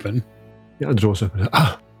door's open. Yeah, the door's open.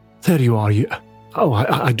 There you are.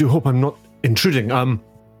 I do hope I'm not intruding.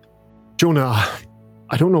 Jonah,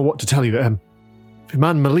 I don't know what to tell you. Your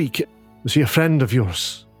man Malik, was he a friend of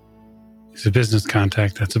yours? He's a business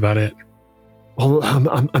contact, that's about it. Well,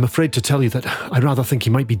 I'm afraid to tell you that I rather think he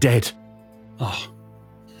might be dead. Oh,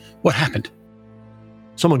 what happened?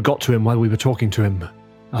 Someone got to him while we were talking to him.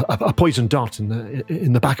 A poisoned dart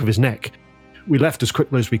in the back of his neck. We left as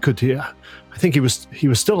quickly as we could here. I think he was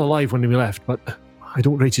still alive when we left, but I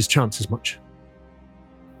don't rate his chances much.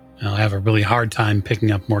 I'll have a really hard time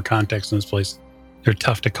picking up more contacts in this place. They're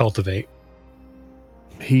tough to cultivate.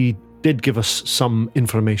 He did give us some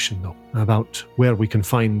information, though, about where we can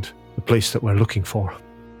find the place that we're looking for.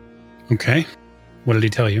 Okay. What did he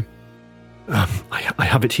tell you? I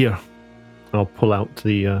have it here. I'll pull out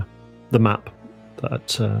the map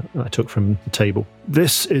that I took from the table.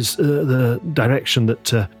 This is the direction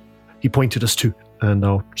that he pointed us to, and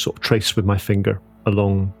I'll sort of trace with my finger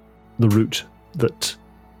along the route that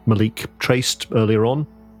Malik traced earlier on.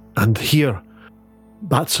 And here,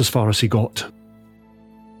 that's as far as he got.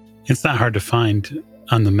 It's not hard to find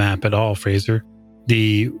on the map at all, Fraser.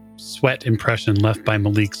 The sweat impression left by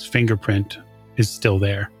Malik's fingerprint is still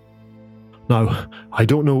there. Now, I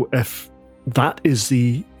don't know if that is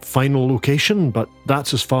the final location, but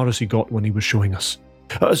that's as far as he got when he was showing us.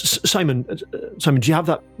 Simon, do you have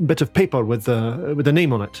that bit of paper with the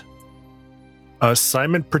name on it?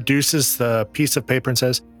 Simon produces the piece of paper and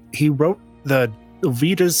says, he wrote the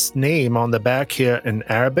leader's name on the back here in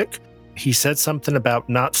Arabic. He said something about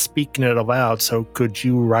not speaking it aloud, so could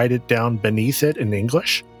you write it down beneath it in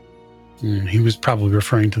English? He was probably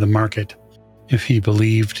referring to the market. If he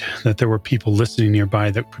believed that there were people listening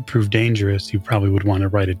nearby that could prove dangerous, he probably would want to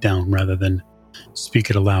write it down rather than speak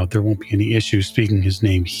it aloud. There won't be any issue speaking his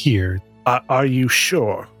name here. Are you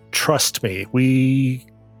sure? Trust me,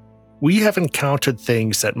 we have encountered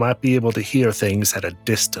things that might be able to hear things at a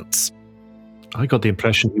distance. I got the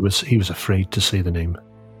impression he was afraid to say the name.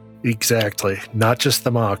 Exactly. Not just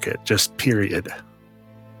the market, just period.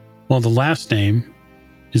 Well, the last name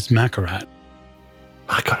is Makarat.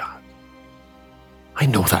 Makarat? I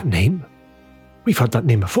know that name. We've heard that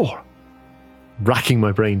name before. Racking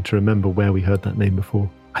my brain to remember where we heard that name before.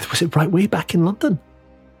 Was it right way back in London?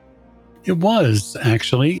 It was,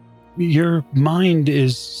 actually. Your mind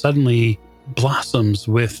is suddenly blossoms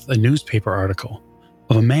with a newspaper article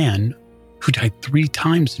of a man who died 3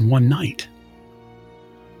 times in one night.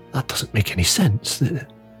 That doesn't make any sense.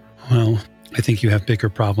 Well, I think you have bigger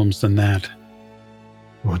problems than that.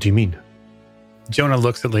 What do you mean? Jonah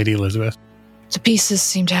looks at Lady Elisabeth. The pieces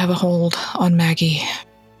seem to have a hold on Maggie,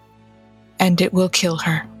 and it will kill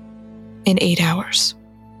her in 8 hours.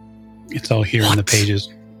 It's all here in the pages.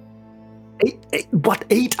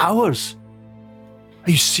 8 hours?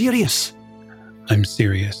 Are you serious? I'm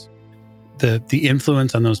serious. The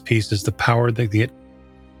influence on those pieces, the power that get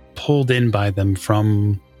pulled in by them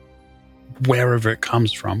from wherever it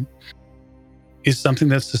comes from, is something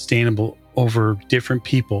that's sustainable over different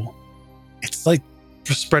people. It's like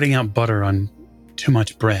spreading out butter on too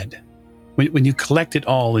much bread. When you collect it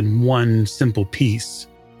all in one simple piece,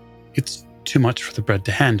 it's too much for the bread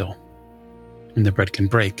to handle, and the bread can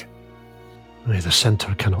break. The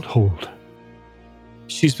center cannot hold.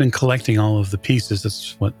 She's been collecting all of the pieces.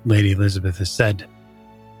 That's what Lady Elisabeth has said.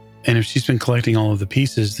 And if she's been collecting all of the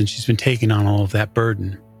pieces, then she's been taking on all of that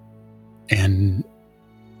burden. And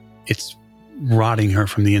it's rotting her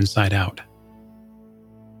from the inside out.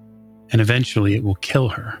 And eventually it will kill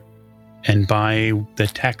her. And by the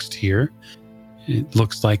text here, it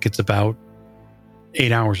looks like it's about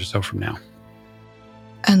 8 hours or so from now.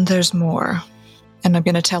 And there's more. And I'm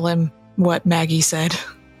going to tell him what Maggie said.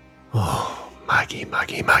 Oh, Maggie,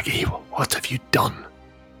 what have you done?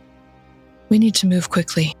 We need to move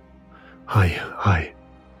quickly. Hi.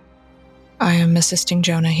 I am assisting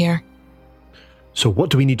Jonah here. So what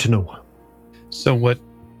do we need to know? So what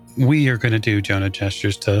we are going to do, Jonah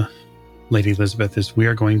gestures to Lady Elisabeth, is we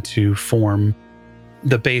are going to form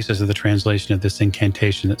the basis of the translation of this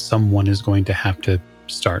incantation that someone is going to have to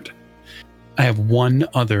start. I have one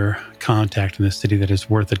other contact in the city that is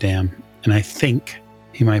worth a damn, and I think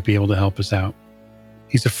he might be able to help us out.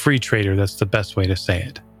 He's a free trader, that's the best way to say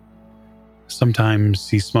it. Sometimes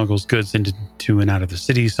he smuggles goods into and out of the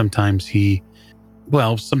city, sometimes he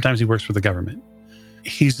works for the government.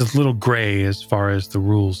 He's a little gray as far as the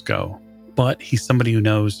rules go, but he's somebody who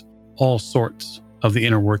knows all sorts of the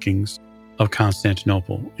inner workings of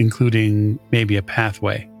Constantinople, including maybe a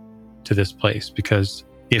pathway to this place, because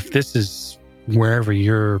if this is wherever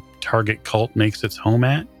your target cult makes its home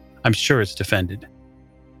at, I'm sure it's defended.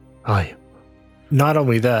 Aye. Not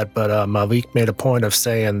only that, but Malik made a point of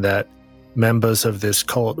saying that members of this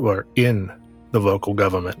cult were in the local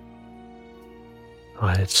government.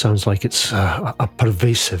 It sounds like it's a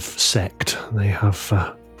pervasive sect. They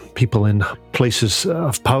have people in places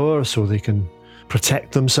of power so they can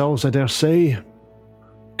protect themselves, I dare say,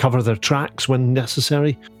 cover their tracks when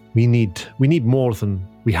necessary. We need more than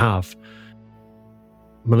we have.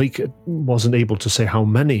 Malik wasn't able to say how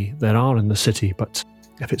many there are in the city, but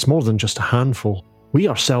if it's more than just a handful, we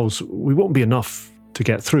won't be enough to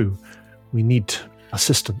get through. We need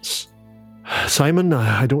assistance. Simon,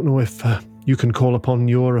 I don't know if you can call upon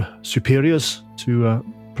your superiors to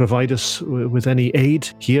provide us with any aid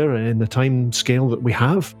here in the time scale that we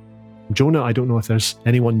have. Jonah, I don't know if there's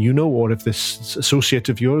anyone you know, or if this associate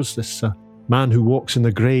of yours, this man who walks in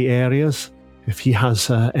the grey areas, if he has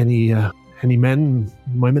any men,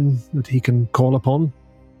 women that he can call upon.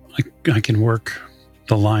 I can work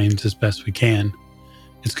the lines as best we can.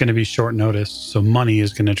 It's going to be short notice, so money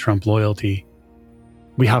is going to trump loyalty.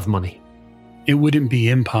 We have money. It wouldn't be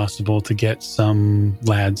impossible to get some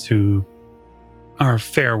lads who are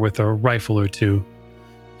fair with a rifle or two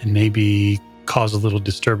and maybe cause a little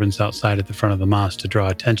disturbance outside at the front of the mosque to draw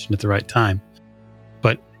attention at the right time.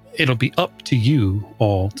 But it'll be up to you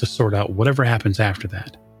all to sort out whatever happens after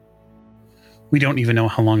that. We don't even know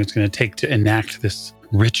how long it's going to take to enact this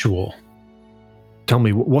ritual. Tell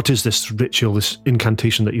me, what is this ritual, this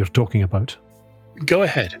incantation that you're talking about? Go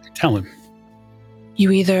ahead, tell him.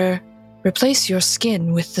 You either replace your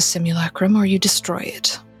skin with the simulacrum or you destroy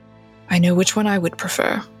it. I know which one I would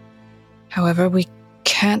prefer. However, we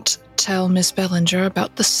can't tell Miss Bellinger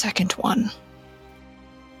about the second one.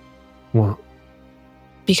 What?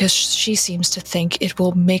 Because she seems to think it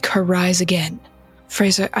will make her rise again.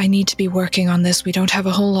 Fraser, I need to be working on this. We don't have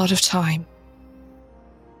a whole lot of time.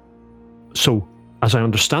 So, as I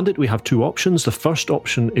understand it, we have two options. The first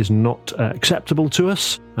option is not acceptable to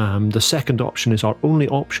us. The second option is our only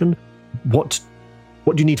option. What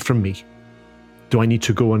do you need from me? Do I need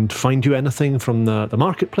to go and find you anything from the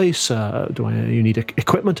marketplace? You need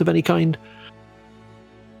equipment of any kind?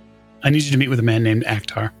 I need you to meet with a man named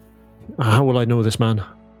Akhtar. How will I know this man?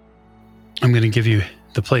 I'm going to give you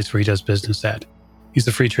the place where he does business at. He's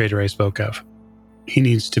the free trader I spoke of. He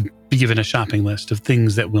needs to be given a shopping list of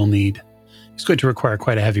things that we'll need. He's going to require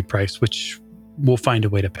quite a heavy price, which we'll find a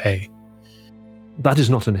way to pay. that is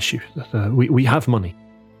not an issue. We have money.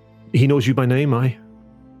 He knows you by name,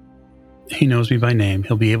 He knows me by name.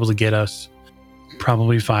 He'll be able to get us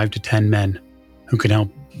probably 5 to 10 men who can help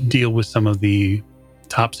deal with some of the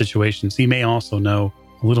top situations. He may also know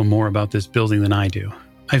a little more about this building than I do.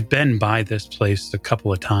 I've been by this place a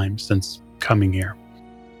couple of times since coming here.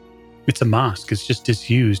 It's a mosque. It's just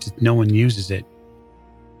disused. No one uses it.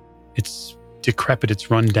 It's decrepit. It's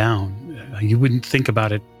run down. You wouldn't think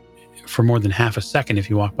about it for more than half a second if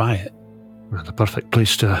you walk by it. Well, the perfect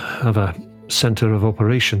place to have a center of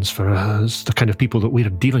operations for the kind of people that we're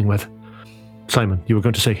dealing with. Simon, you were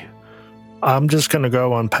going to say? I'm just going to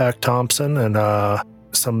go unpack Thompson and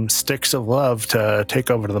some sticks of love to take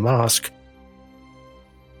over to the mosque.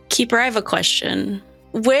 Keeper, I have a question.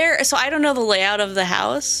 So I don't know the layout of the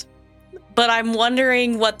house, but I'm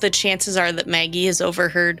wondering what the chances are that Maggie has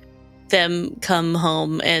overheard them come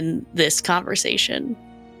home and this conversation.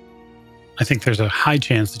 I think there's a high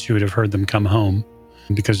chance that you would have heard them come home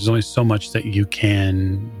because there's only so much that you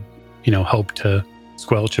can, hope to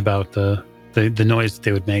squelch about the noise that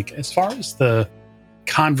they would make. As far as the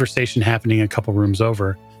conversation happening a couple rooms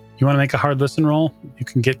over, you want to make a hard listen roll? You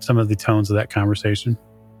can get some of the tones of that conversation.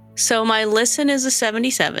 So my listen is a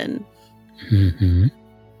 77. Mm-hmm.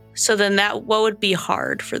 So then what would be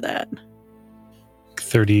hard for that?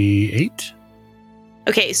 38.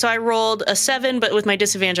 Okay, so I rolled a 7, but with my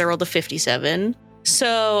disadvantage, I rolled a 57.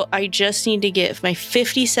 So I just need to get my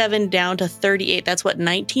 57 down to 38. That's what,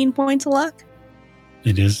 19 points of luck?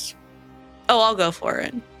 It is. Oh, I'll go for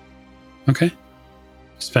it. Okay.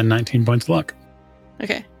 Spend 19 points of luck.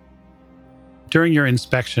 Okay. During your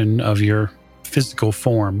inspection of your physical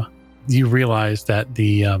form, you realize that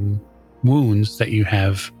the wounds that you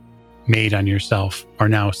have made on yourself are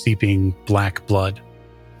now seeping black blood.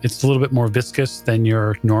 It's a little bit more viscous than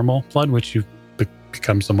your normal blood, which you've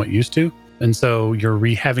become somewhat used to. And so you're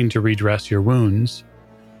having to redress your wounds.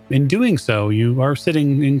 In doing so, you are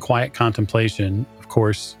sitting in quiet contemplation, of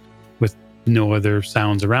course, with no other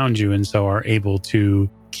sounds around you, and so are able to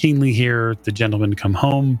keenly hear the gentleman come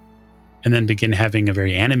home and then begin having a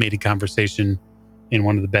very animated conversation in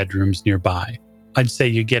one of the bedrooms nearby. I'd say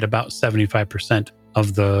you get about 75%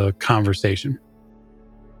 of the conversation.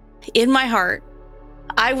 In my heart,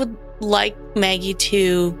 I would like Maggie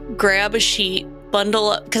to grab a sheet, bundle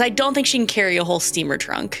up, because I don't think she can carry a whole steamer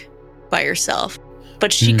trunk by herself,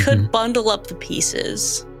 but she could bundle up the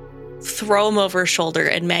pieces, throw them over her shoulder,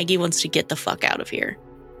 and Maggie wants to get the fuck out of here.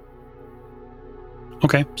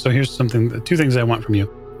 Okay, so here's two things I want from you.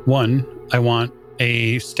 One, I want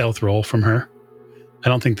a stealth roll from her. I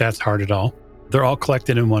don't think that's hard at all. They're all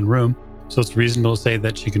collected in one room, so it's reasonable to say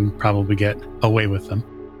that she can probably get away with them.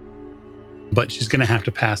 But she's going to have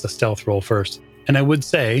to pass a stealth roll first. And I would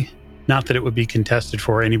say, not that it would be contested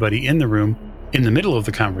for anybody in the room in the middle of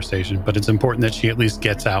the conversation, but it's important that she at least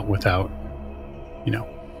gets out without,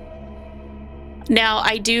 Now,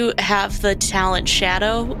 I do have the talent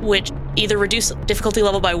Shadow, which either reduce difficulty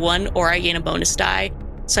level by 1 or I gain a bonus die.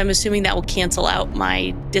 So I'm assuming that will cancel out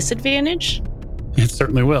my disadvantage. It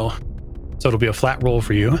certainly will. So it'll be a flat roll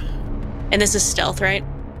for you. And this is stealth, right?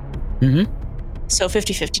 Mm-hmm. So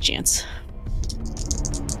 50-50 chance.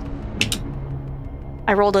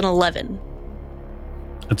 I rolled an 11.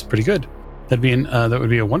 That's pretty good. That would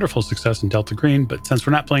be a wonderful success in Delta Green, but since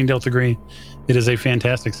we're not playing Delta Green, it is a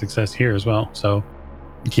fantastic success here as well. So,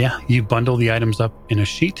 yeah, you bundle the items up in a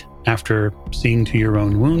sheet after seeing to your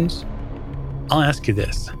own wounds. I'll ask you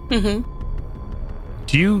this. Mm-hmm.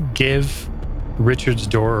 Do you give Richard's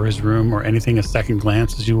door or his room or anything a second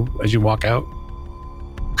glance as you walk out?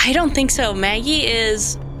 I don't think so. Maggie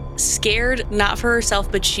is scared, not for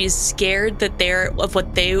herself, but she's scared of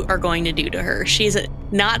what they are going to do to her. She's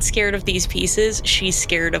not scared of these pieces. She's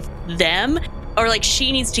scared of them, or like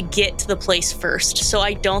she needs to get to the place first. So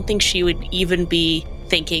I don't think she would even be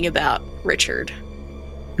thinking about Richard.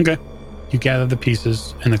 Okay. You gather the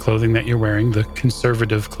pieces and the clothing that you're wearing, the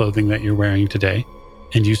conservative clothing that you're wearing today,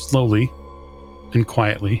 and you slowly and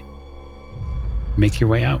quietly make your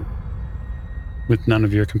way out with none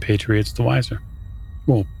of your compatriots the wiser.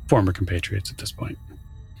 Well, former compatriots at this point,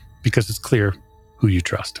 because it's clear who you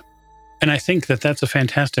trust. And I think that that's a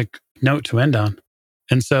fantastic note to end on.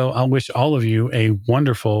 And so I'll wish all of you a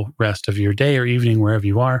wonderful rest of your day or evening, wherever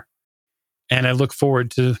you are. And I look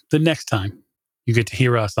forward to the next time you get to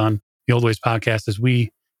hear us on the Old Ways podcast as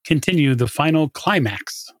we continue the final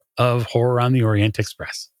climax of Horror on the Orient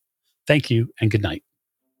Express. Thank you and good night.